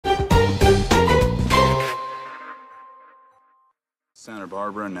Santa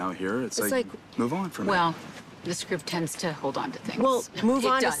Barbara, and now here. It's like move on from it. Well, this group tends to hold on to things. Well, move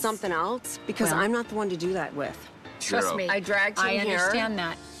on to does. something else, because I'm not the one to do that with. Trust me. I dragged him here. I understand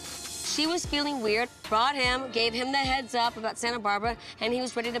that. She was feeling weird, brought him, gave him the heads up about Santa Barbara, and he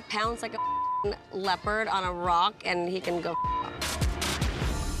was ready to pounce like a leopard on a rock, and he can go.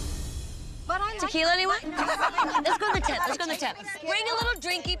 Tequila, anyone? Let's go to the tent. Let's go to the tent. Bring a little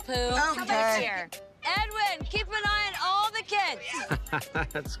drinky poo. Come back here. Edwin, keep an eye on all the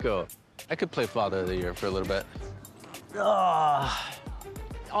kids. Let's go. I could play Father of the Year for a little bit.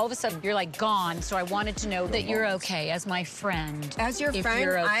 All of a sudden, you're like gone, so I wanted to know that you're okay as my friend. As your if friend,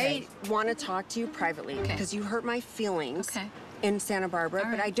 you're okay. I want to talk to you privately because you hurt my feelings in Santa Barbara,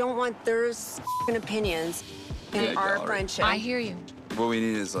 but right. I don't want their opinions in our friendship. I hear you. What we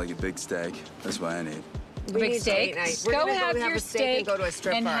need is like a big steak. That's what I need. Big steak? We're Go gonna have go your have a steak and go to a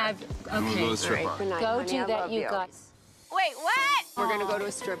strip and bar. have, We'll go to a strip bar. Good night, Go honey. do I that, love you guys. Wait, what? We're gonna go to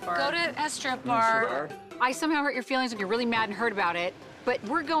a strip bar. Go to a strip bar. I somehow hurt your feelings if you're really mad and hurt about it, but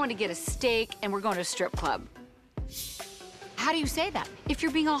we're going to get a steak and we're going to a strip club. How do you say that if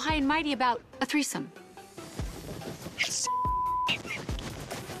you're being all high and mighty about a threesome?